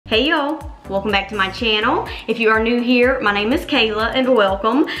Hey y'all, welcome back to my channel. If you are new here, my name is Kayla and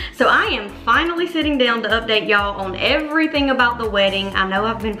welcome. So I am finally sitting down to update y'all on everything about the wedding. I know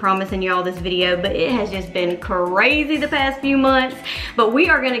I've been promising y'all this video, but it has just been crazy the past few months. But we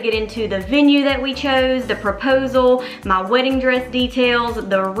are gonna get into the venue that we chose, the proposal, my wedding dress details,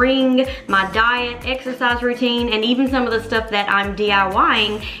 the ring, my diet, exercise routine, and even some of the stuff that I'm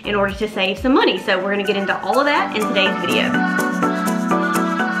DIYing in order to save some money. So we're gonna get into all of that in today's video.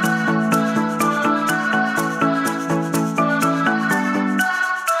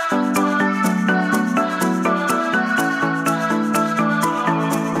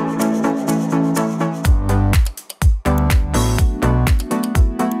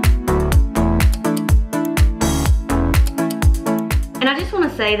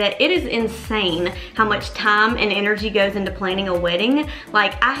 Say that it is insane how much time and energy goes into planning a wedding.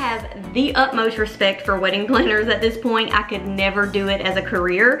 Like, I have the utmost respect for wedding planners at this point. I could never do it as a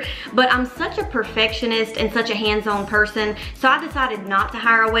career, but I'm such a perfectionist and such a hands-on person, so I decided not to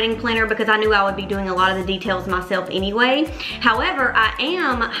hire a wedding planner because I knew I would be doing a lot of the details myself anyway. However, I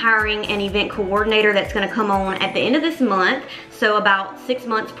am hiring an event coordinator that's going to come on at the end of this month, so about 6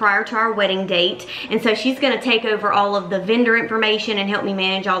 months prior to our wedding date. And so she's gonna take over all of the vendor information and help me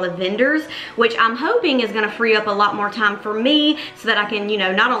manage all the vendors, which I'm hoping is gonna free up a lot more time for me so that I can, you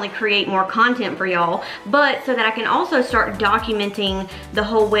know, not only create more content for y'all, but so that I can also start documenting the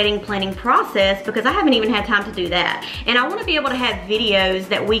whole wedding planning process, because I haven't even had time to do that. And I wanna be able to have videos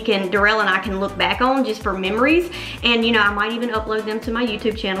that Darrell and I can look back on just for memories. And you know, I might even upload them to my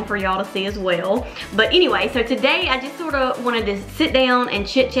YouTube channel for y'all to see as well. But anyway, so today I just sort of wanted to sit down and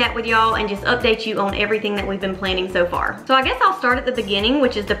chit chat with y'all and just update you on everything that we've been planning so far. So I guess I'll start at the beginning,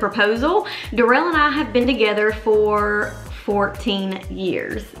 which is the proposal. Darrell and I have been together for 14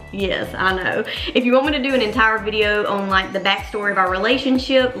 years. Yes, I know. If you want me to do an entire video on like the backstory of our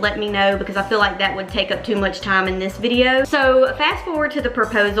relationship, let me know, because I feel like that would take up too much time in this video. So fast forward to the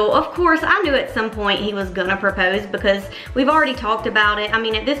proposal. Of course, I knew at some point he was gonna propose because we've already talked about it. I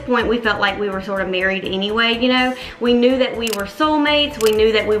mean, at this point, we felt like we were sort of married anyway, you know? We knew that we were soulmates. We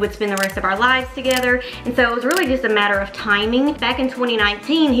knew that we would spend the rest of our lives together. And so it was really just a matter of timing. Back in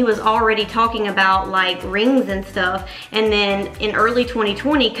 2019, he was already talking about like rings and stuff. And then in early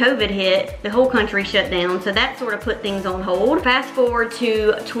 2020, COVID hit, the whole country shut down, so that sort of put things on hold. Fast forward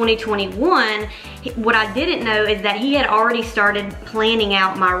to 2021, what I didn't know is that he had already started planning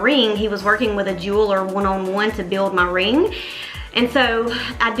out my ring. He was working with a jeweler one-on-one to build my ring. And so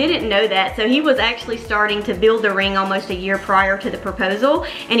I didn't know that. So he was actually starting to build the ring almost a year prior to the proposal.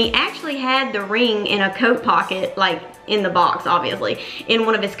 And he actually had the ring in a coat pocket, like in the box, obviously, in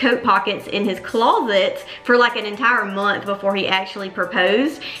one of his coat pockets in his closet for like an entire month before he actually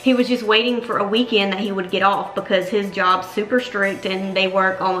proposed. He was just waiting for a weekend that he would get off because his job's super strict and they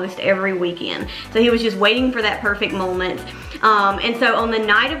work almost every weekend. So he was just waiting for that perfect moment. And so on the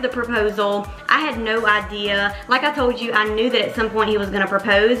night of the proposal, I had no idea. Like I told you, I knew that at some point he was gonna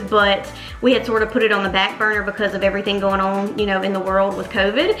propose, but we had sort of put it on the back burner because of everything going on, you know, in the world with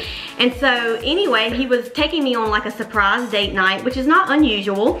COVID. And so anyway, he was taking me on like a surprise date night, which is not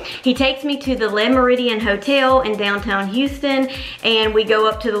unusual. He takes me to the Le Meridian Hotel in downtown Houston, and we go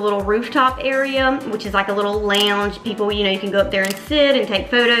up to the little rooftop area, which is like a little lounge. People, you know, you can go up there and sit and take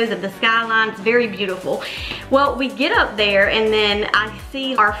photos of the skyline. It's very beautiful. Well, we get up there and then I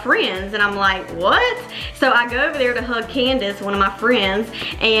see our friends and I'm like, what? So I go over there to hug Candace, one of my friends,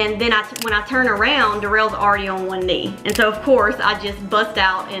 and then when I turn around, Darrell's already on one knee. And so of course I just bust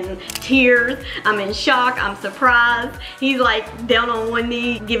out in tears. I'm in shock, I'm surprised. He's like down on one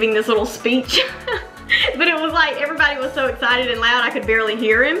knee giving this little speech. But it was like everybody was so excited and loud I could barely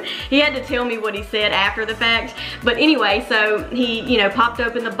hear him. He had to tell me what he said after the fact. But anyway, so he, you know, popped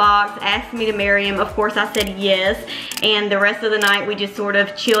open the box, asked me to marry him. Of course I said yes. And the rest of the night we just sort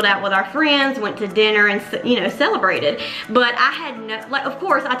of chilled out with our friends, went to dinner and, you know, celebrated. But I had no, like, of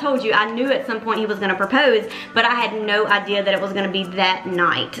course I told you I knew at some point he was gonna propose, but I had no idea that it was gonna be that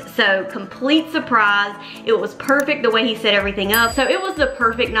night. So complete surprise. It was perfect the way he set everything up. So it was the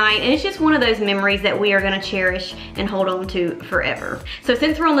perfect night, and it's just one of those memories that we are gonna cherish and hold on to forever. So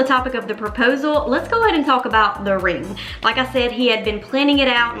since we're on the topic of the proposal, let's go ahead and talk about the ring. Like I said, he had been planning it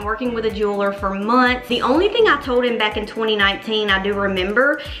out and working with a jeweler for months. The only thing I told him back in 2019, I do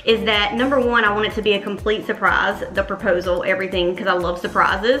remember, is that number one, I want it to be a complete surprise, the proposal, everything, because I love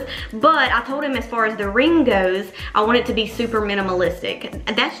surprises. But I told him as far as the ring goes, I want it to be super minimalistic.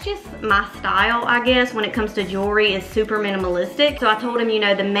 That's just my style, I guess, when it comes to jewelry, is super minimalistic. So I told him, you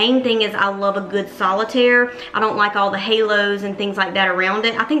know, the main thing is I love a good solitaire. I don't like all the halos and things like that around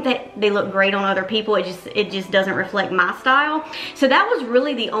it. I think that they look great on other people. It just doesn't reflect my style. So that was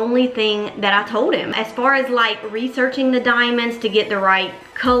really the only thing that I told him. As far as like researching the diamonds to get the right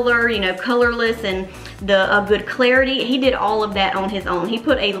color, you know, colorless and the good clarity, he did all of that on his own. He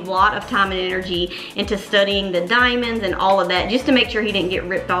put a lot of time and energy into studying the diamonds and all of that, just to make sure he didn't get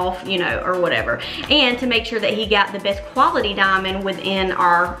ripped off, you know, or whatever, and to make sure that he got the best quality diamond within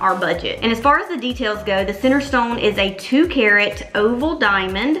our budget. And as far as the details go, the center stone is a 2-carat oval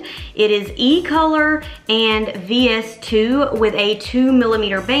diamond. It is E color and VS2 with a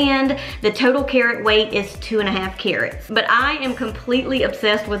 2mm band. The total carat weight is 2.5 carats. But I am completely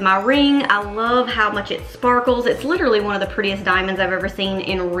obsessed with my ring. I love how much it sparkles. It's literally one of the prettiest diamonds I've ever seen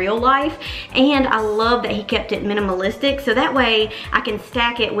in real life, and I love that he kept it minimalistic, so that way I can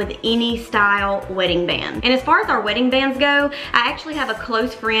stack it with any style wedding band. And as far as our wedding bands go, I actually have a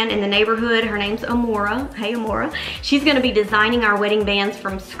close friend in the neighborhood. Her name's Amora. Hey Amora. She's gonna be designing our wedding bands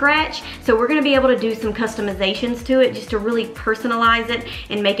from scratch, so we're gonna be able to do some customizations to it just to really personalize it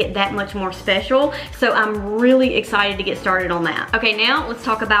and make it that much more special. So I'm really excited to get started on that. Okay, now let's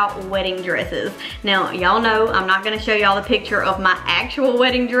talk about wedding dresses. Now, y'all know I'm not gonna show y'all the picture of my actual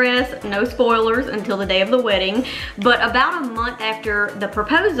wedding dress, no spoilers, until the day of the wedding. But about a month after the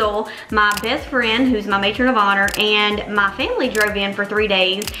proposal, my best friend, who's my matron of honor, and my family drove in for 3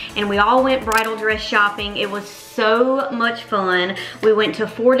 days, and we all went bridal dress shopping. It was so much fun. We went to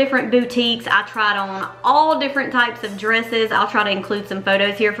 4 different boutiques. I tried on all different types of dresses. I'll try to include some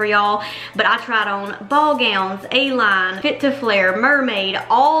photos here for y'all, but I tried on ball gowns, A-line, fit to flare, mermaid,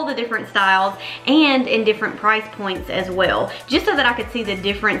 all the different styles, and in different price points as well, just so that I could see the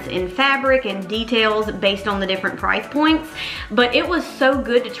difference in fabric and details based on the different price points. But it was so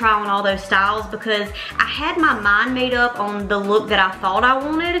good to try on all those styles because I had my mind made up on the look that I thought I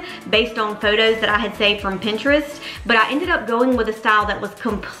wanted based on photos that I had saved from Pinterest, but I ended up going with a style that was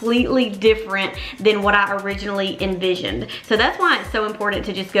completely different than what I originally envisioned. So that's why it's so important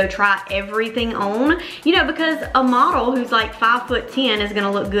to just go try everything on, you know, because a model who's like 5'10" is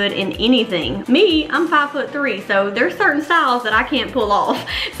gonna look good in anything. Me, I'm 5'3", so there's certain styles that I can't pull off.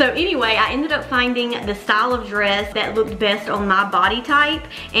 So anyway, I ended up finding the style of dress that looked best on my body type,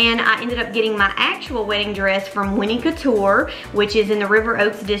 and I ended up getting my actual wedding dress from Winnie Couture, which is in the River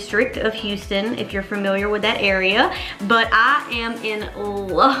Oaks district of Houston, if you're familiar with that area. But I am in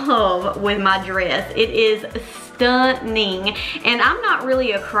love with my dress. It is stunning, and I'm not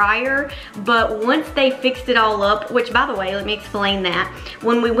really a crier, but once they fixed it all up, which by the way, let me explain that.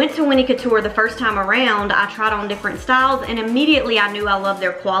 When we went to Winnie Couture the first time around, I tried on different styles, and immediately I knew I loved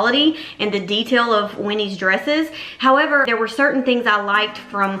their quality and the detail of Winnie's dresses. However, there were certain things I liked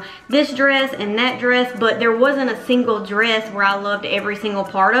from this dress and that dress, but there wasn't a single dress where I loved every single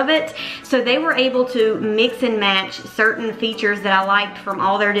part of it. So they were able to mix and match certain features that I liked from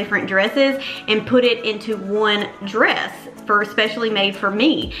all their different dresses and put it into one dress especially made for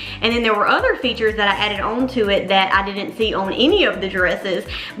me. And then there were other features that I added on to it that I didn't see on any of the dresses,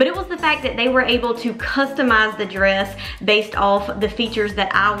 but it was the fact that they were able to customize the dress based off the features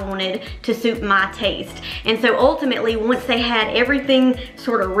that I wanted to suit my taste. And so ultimately, once they had everything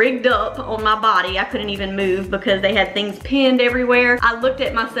sort of rigged up on my body, I couldn't even move because they had things pinned everywhere. I looked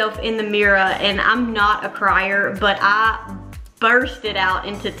at myself in the mirror, and I'm not a crier, but I bursted out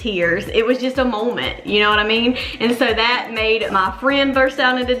into tears. It was just a moment, you know what I mean? And so that made my friend burst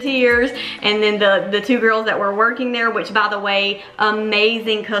out into tears, and then the 2 girls that were working there, which by the way,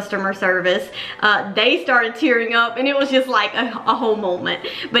 amazing customer service, they started tearing up, and it was just like a whole moment.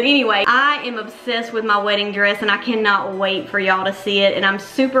 But anyway, I am obsessed with my wedding dress, and I cannot wait for y'all to see it, and I'm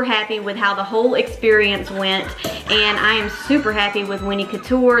super happy with how the whole experience went, and I am super happy with Winnie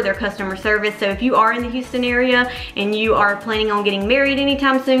Couture, their customer service. So if you are in the Houston area and you are planning on getting married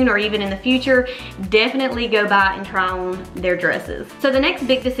anytime soon or even in the future, definitely go by and try on their dresses. So the next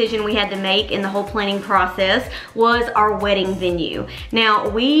big decision we had to make in the whole planning process was our wedding venue. Now,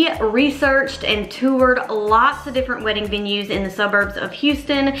 we researched and toured lots of different wedding venues in the suburbs of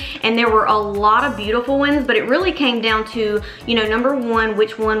Houston, and there were a lot of beautiful ones, but it really came down to, you know, number one,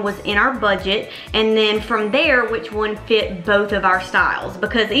 which one was in our budget, and then from there, which one fit both of our styles.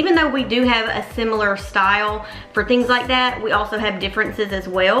 Because even though we do have a similar style for things like that, we also have differences as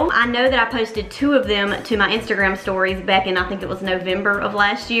well. I know that I posted 2 of them to my Instagram stories back in, I think it was November of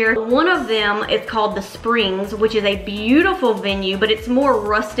last year. One of them is called The Springs, which is a beautiful venue, but it's more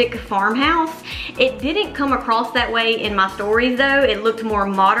rustic farmhouse. It didn't come across that way in my stories though. It looked more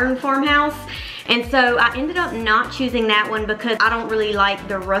modern farmhouse. And so I ended up not choosing that one because I don't really like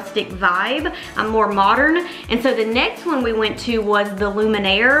the rustic vibe. I'm more modern. And so the next one we went to was the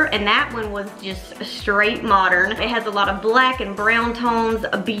Luminaire, and that one was just straight modern. It has a lot of black and brown tones,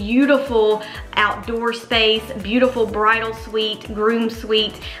 a beautiful outdoor space, beautiful bridal suite, groom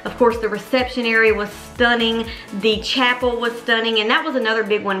suite. Of course, the reception area was stunning. The chapel was stunning. And that was another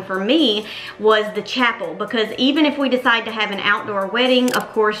big one for me, was the chapel, because even if we decide to have an outdoor wedding, of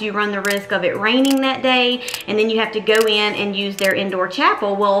course you run the risk of it raining that day, and then you have to go in and use their indoor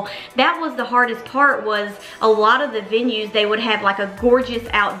chapel. Well, that was the hardest part. Was a lot of the venues, they would have like a gorgeous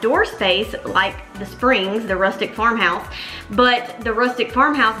outdoor space like the Springs, the rustic farmhouse, but the rustic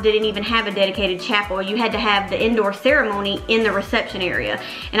farmhouse didn't even have a dedicated chapel. You had to have the indoor ceremony in the reception area,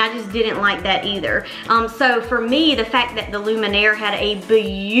 and I just didn't like that either. So for me, the fact that the Luminaire had a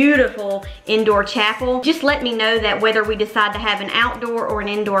beautiful indoor chapel just let me know that whether we decide to have an outdoor or an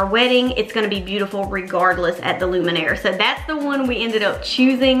indoor wedding, it's going to be beautiful regardless at the Luminaire. So that's the one we ended up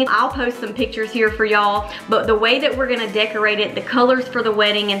choosing. I'll post some pictures here for y'all, but the way that we're going to decorate it, the colors for the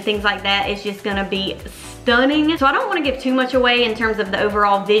wedding and things like that, is just going to be stunning. So I don't want to give too much away in terms of the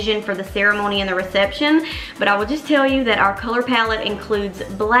overall vision for the ceremony and the reception, but I will just tell you that our color palette includes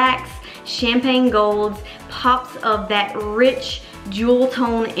blacks, champagne golds, pops of that rich jewel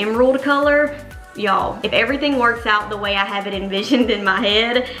tone emerald color. Y'all, if everything works out the way I have it envisioned in my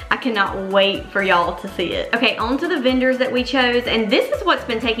head, I cannot wait for y'all to see it. Okay, on to the vendors that we chose, and this is what's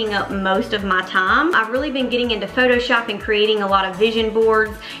been taking up most of my time. I've really been getting into Photoshop and creating a lot of vision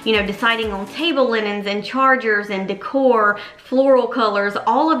boards, you know, deciding on table linens and chargers and decor, floral colors.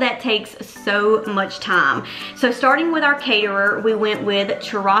 All of that takes so much time. So starting with our caterer, we went with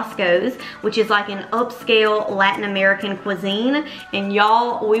Churrasco's, which is like an upscale Latin American cuisine, and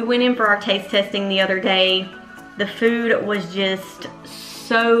y'all, we went in for our taste testing the other day. The food was just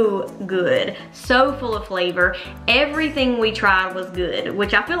so good, so full of flavor. Everything we tried was good,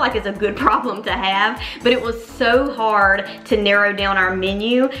 which I feel like is a good problem to have, but it was so hard to narrow down our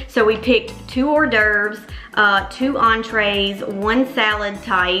menu. So we picked 2 hors d'oeuvres, 2 entrees, 1 salad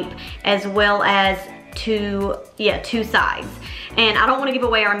type, as well as two sides. And I don't want to give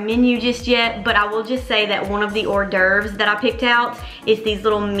away our menu just yet, but I will just say that one of the hors d'oeuvres that I picked out is these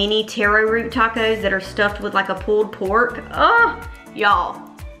little mini taro root tacos that are stuffed with like a pulled pork. Oh, y'all,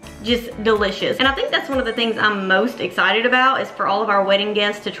 just delicious. And I think that's one of the things I'm most excited about, is for all of our wedding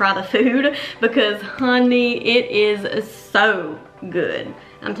guests to try the food, because honey, it is so good.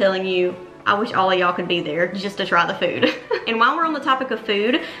 I'm telling you, I wish all of y'all could be there just to try the food. And while we're on the topic of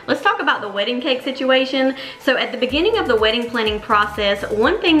food, let's talk about the wedding cake situation. So at the beginning of the wedding planning process,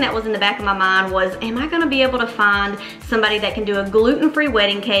 one thing that was in the back of my mind was, am I gonna be able to find somebody that can do a gluten-free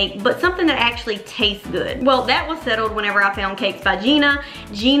wedding cake, but something that actually tastes good? Well, that was settled whenever I found Cakes by Gina.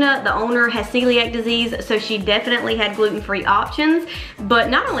 Gina, the owner, has celiac disease, so she definitely had gluten-free options.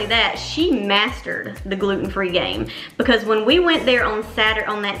 But not only that, she mastered the gluten-free game, because when we went there on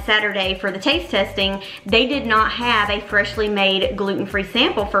that Saturday for the taste testing, they did not have a freshly made gluten-free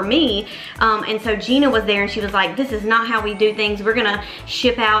sample for me. And so Gina was there and she was like, this is not how we do things. We're gonna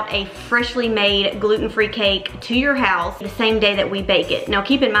ship out a freshly made gluten-free cake to your house the same day that we bake it. Now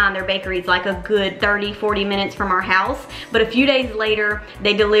keep in mind, their bakery is like a good 30-40 minutes from our house, but a few days later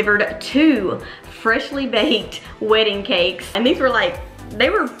they delivered 2 freshly baked wedding cakes, and these were like, they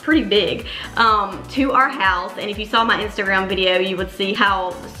were pretty big, to our house. And if you saw my Instagram video, you would see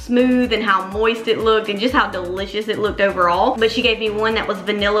how smooth and how moist it looked and just how delicious it looked overall. But she gave me one that was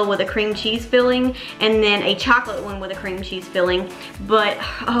vanilla with a cream cheese filling, and then a chocolate one with a cream cheese filling. But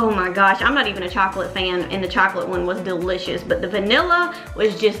oh my gosh, I'm not even a chocolate fan, and the chocolate one was delicious, but the vanilla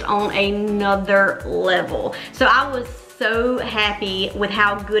was just on another level. So I was so happy with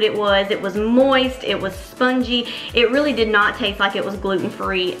how good it was. It was moist, it was spongy. It really did not taste like it was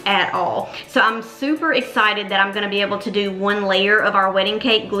gluten-free at all. So I'm super excited that I'm gonna be able to do 1 layer of our wedding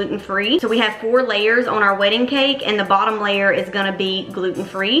cake gluten-free. So we have 4 layers on our wedding cake, and the bottom layer is gonna be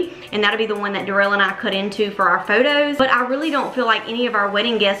gluten-free, and that'll be the one that Darrell and I cut into for our photos. But I really don't feel like any of our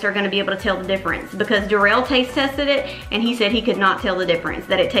wedding guests are gonna be able to tell the difference, because Darrell taste tested it and he said he could not tell the difference,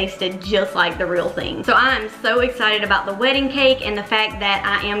 that it tasted just like the real thing. So I'm so excited about the wedding cake and the fact that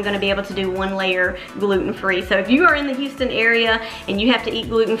I am going to be able to do 1 layer gluten-free. So if you are in the Houston area and you have to eat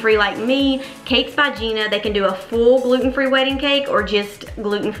gluten-free like me, Cakes by Gina, they can do a full gluten-free wedding cake or just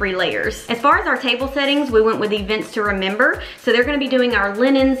gluten-free layers. As far as our table settings, we went with Events to Remember. So they're going to be doing our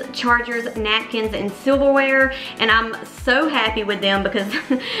linens, chargers, napkins, and silverware, and I'm so happy with them because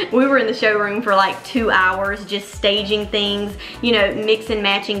we were in the showroom for like 2 hours just staging things, you know, mix and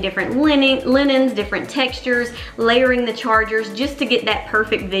matching different linens, different textures, layering bring the chargers just to get that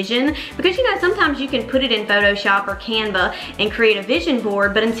perfect vision, because you know, sometimes you can put it in Photoshop or Canva and create a vision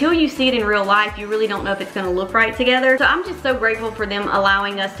board, but until you see it in real life, you really don't know if it's gonna look right together. So I'm just so grateful for them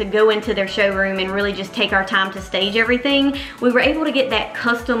allowing us to go into their showroom and really just take our time to stage everything. We were able to get that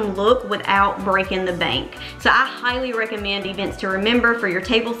custom look without breaking the bank. So I highly recommend Events to Remember for your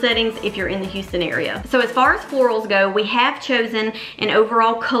table settings if you're in the Houston area. So as far as florals go, we have chosen an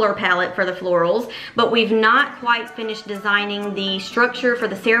overall color palette for the florals, but we've not quite finished designing the structure for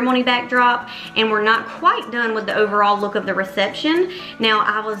the ceremony backdrop, and we're not quite done with the overall look of the reception. Now,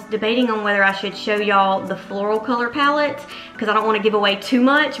 I was debating on whether I should show y'all the floral color palette because I don't want to give away too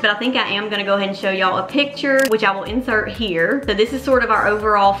much, but I think I am going to go ahead and show y'all a picture, which I will insert here. So this is sort of our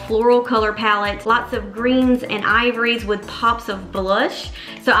overall floral color palette. Lots of greens and ivories with pops of blush.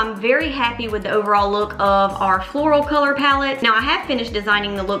 So I'm very happy with the overall look of our floral color palette. Now, I have finished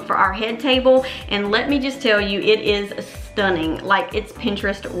designing the look for our head table, and let me just tell you, it is stunning. Like, it's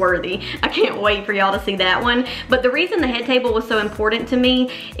Pinterest worthy. I can't wait for y'all to see that one. But the reason the head table was so important to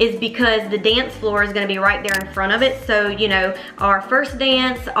me is because the dance floor is going to be right there in front of it. So, you know, our first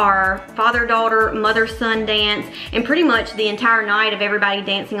dance, our father-daughter, mother-son dance, and pretty much the entire night of everybody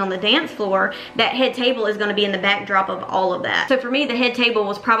dancing on the dance floor, that head table is going to be in the backdrop of all of that. So for me, the head table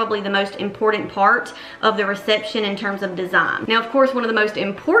was probably the most important part of the reception in terms of design. Now, of course, one of the most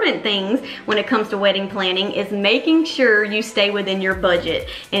important things when it comes to wedding planning is making sure you stay within your budget,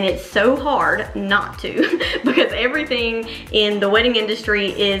 and it's so hard not to because everything in the wedding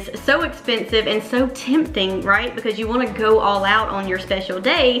industry is so expensive and so tempting, right? Because you want to go all out on your special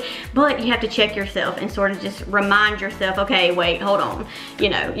day, but you have to check yourself and sort of just remind yourself, okay, wait, hold on, you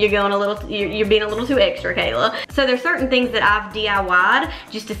know, you're being a little too extra, Kayla. So there's certain things that I've DIY'd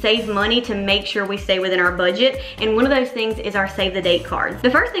just to save money to make sure we stay within our budget, and one of those things is our save the date cards. The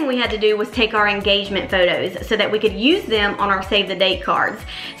first thing we had to do was take our engagement photos so that we could use them on our save the date cards.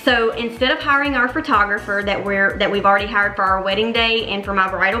 So instead of hiring our photographer that we've already hired for our wedding day and for my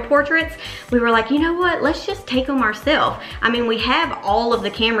bridal portraits, we were like, you know what, let's just take them ourselves. I mean, we have all of the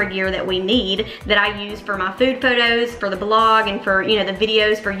camera gear that we need that I use for my food photos, for the blog, and for, you know, the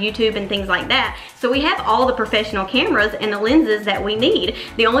videos for YouTube and things like that. So we have all the professional cameras and the lenses that we need.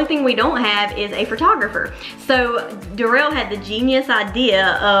 The only thing we don't have is a photographer. So Darrell had the genius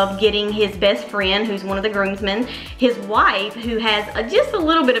idea of getting his best friend, who's one of the groomsmen, his wife, who has just a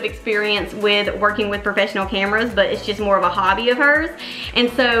little bit of experience with working with professional cameras, but it's just more of a hobby of hers.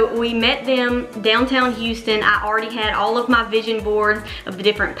 And so we met them downtown Houston. I already had all of my vision boards of the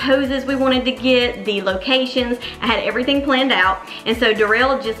different poses we wanted to get, the locations. I had everything planned out. And so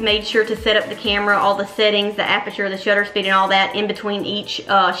Darrell just made sure to set up the camera, all the settings, the aperture, the shutter speed, and all that in between each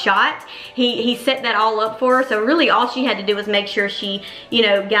shot. He set that all up for her. So really all she had to do was make sure she, you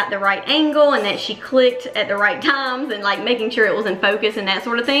know, got the right angle and that she clicked at the right times, and like making sure it was in focus and that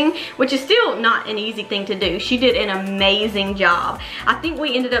sort of thing, which is still not an easy thing to do. She did an amazing job. I think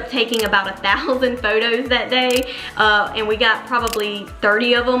we ended up taking about 1,000 photos that day, and we got probably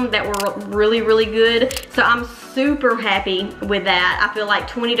 30 of them that were really, really good. So I'm super happy with that. I feel like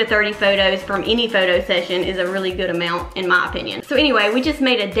 20 to 30 photos from any photo session is a really good amount in my opinion. So anyway, we just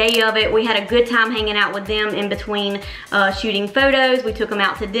made a day of it. We had a good time hanging out with them in between shooting photos. We took them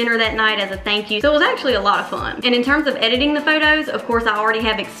out to dinner that night as a thank you. So it was actually a lot of fun. And in terms of editing the photos, of course, I already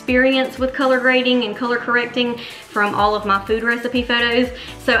have experience with color grading and color correcting from all of my food recipe photos.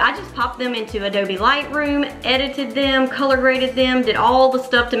 So I just popped them into Adobe Lightroom, edited them, color graded them, did all the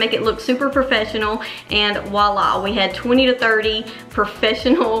stuff to make it look super professional, and voila, we had 20 to 30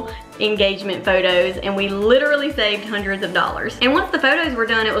 professional engagement photos, and we literally saved hundreds of dollars. And once the photos were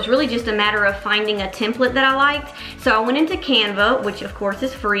done, it was really just a matter of finding a template that I liked. So I went into Canva, which of course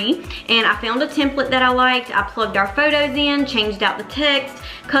is free, and I found a template that I liked. I plugged our photos in, changed out the text,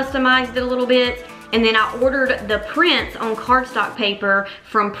 customized it a little bit, and then I ordered the prints on cardstock paper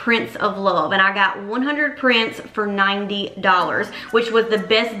from Prints of Love, and I got 100 prints for $90, which was the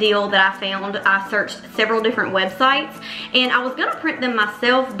best deal that I found. I searched several different websites, and I was gonna print them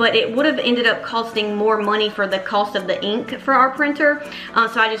myself, but it would have ended up costing more money for the cost of the ink for our printer,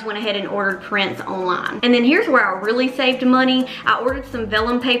 so I just went ahead and ordered prints online. And then here's where I really saved money. I ordered some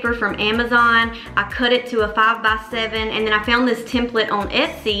vellum paper from Amazon. I cut it to a 5x7, and then I found this template on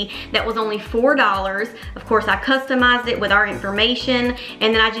Etsy that was only $4, $50. Of course, I customized it with our information,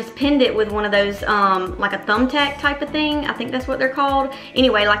 and then I just pinned it with one of those like a thumbtack type of thing. I think that's what they're called.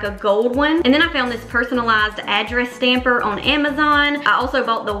 Anyway, like a gold one. And then I found this personalized address stamper on Amazon. I also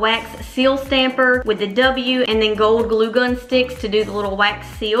bought the wax seal stamper with the W and then gold glue gun sticks to do the little wax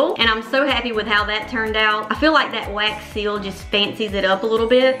seal. And I'm so happy with how that turned out. I feel like that wax seal just fancies it up a little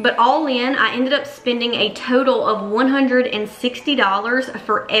bit. But all in, I ended up spending a total of $160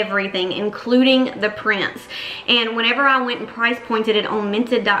 for everything, including the prints. And whenever I went and price pointed it on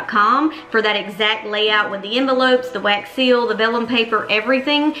minted.com for that exact layout with the envelopes, the wax seal, the vellum paper,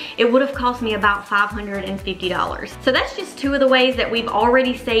 everything, it would have cost me about $550. So that's just two of the ways that we've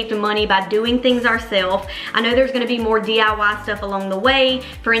already saved money by doing things ourselves. I know there's gonna be more DIY stuff along the way.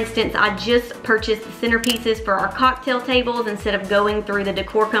 For instance, I just purchased the centerpieces for our cocktail tables instead of going through the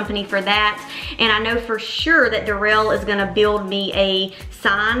decor company for that. And I know for sure that Darrell is gonna build me a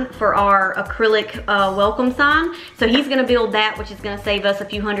sign for our acrylic welcome sign. So he's gonna build that, which is gonna save us a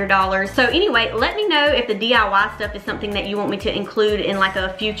few $100s. So anyway, let me know if the DIY stuff is something that you want me to include in like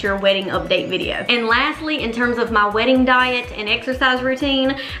a future wedding update video. And lastly, in terms of my wedding diet and exercise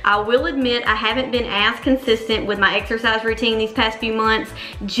routine, I will admit I haven't been as consistent with my exercise routine these past few months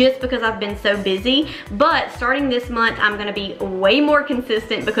just because I've been so busy. But starting this month, I'm gonna be way more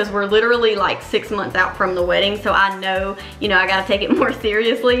consistent because we're literally like 6 months out from the wedding. So I know, you know, I gotta take it more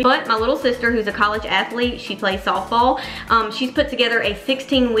seriously. But my little sister, who's a college athlete, she plays softball. She's put together a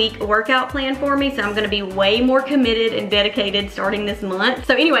 16-week workout plan for me. So I'm gonna be way more committed and dedicated starting this month.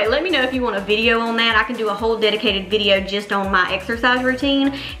 So anyway, let me know if you want a video on that. I can do a whole dedicated video just on my exercise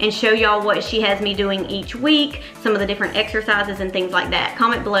routine and show y'all what she has me doing each week, some of the different exercises and things like that.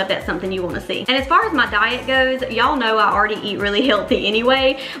 Comment below if that's something you want to see. And as far as my diet goes, y'all know I already eat really healthy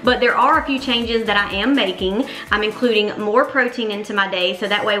anyway, but there are a few changes that I am making. I'm including more protein into my day, so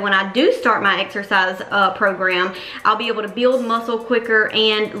that way when I do start my exercise program, I'll be able to build muscle quicker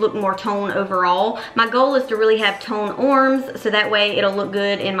and look more toned overall. My goal is to really have toned arms, so that way it'll look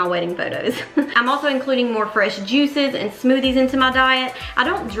good in my wedding photos. I'm also including more fresh juices and smoothies into my diet. I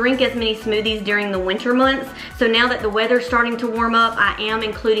don't drink as many smoothies during the winter months, so now that the weather's starting to warm up, I am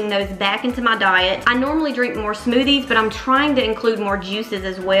including those back into my diet. I normally drink more smoothies, but I'm trying to include more juices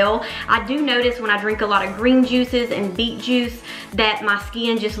as well. I do notice when I drink a lot of green juices and beet juice that my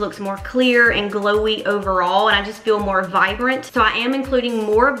skin just looks more clear and glowy overall, and I just feel more vibrant. So I am including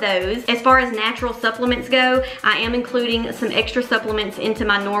more of those. As far as natural supplements go, I am including some extra supplements into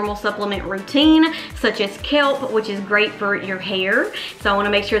my normal supplement routine, such as kelp, which is great for your hair. So I want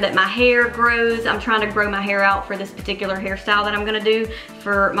to make sure that my hair grows. I'm trying to grow my hair out for this particular hairstyle that I'm going to do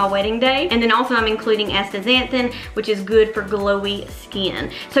for my wedding day. And then also I'm including astaxanthin, which is good for glowy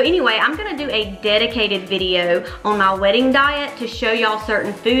skin. So anyway, I'm going to do a dedicated video on my wedding diet to show y'all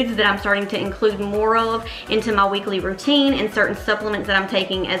certain foods that I'm starting to include more of into my weekly routine and certain supplements that I'm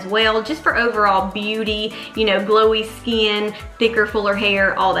taking as well, just for overall beauty, you know, glowy skin, thicker, fuller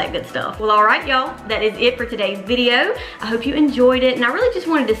hair, all that good stuff. Well, all right, y'all, that is it for today's video. I hope you enjoyed it, and I really just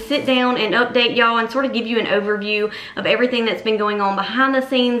wanted to sit down and update y'all and sort of give you an overview of everything that's been going on behind the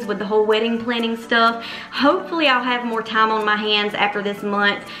scenes with the whole wedding planning stuff. Hopefully I'll have more time on my hands after this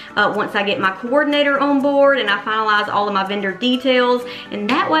month once I get my coordinator on board and I finalize all of my vendor details, and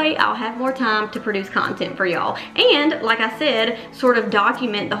that way I'll have more time to produce content for y'all. And like I said, sort of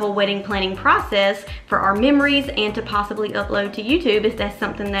document the whole wedding planning process for our memories and to possibly upload to YouTube if that's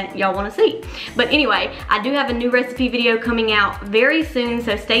something that y'all want to see. But anyway, I do have a new recipe video coming out very soon,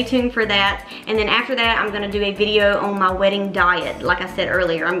 so stay tuned for that. And then after that, I'm going to do a video on my wedding diet. Like I said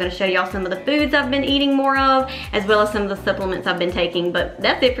earlier, I'm going to show y'all some of the foods I've been eating more of, as well as some of the supplements I've been taking. But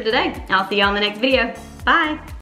that's it for today. I'll see y'all in the next video. Bye.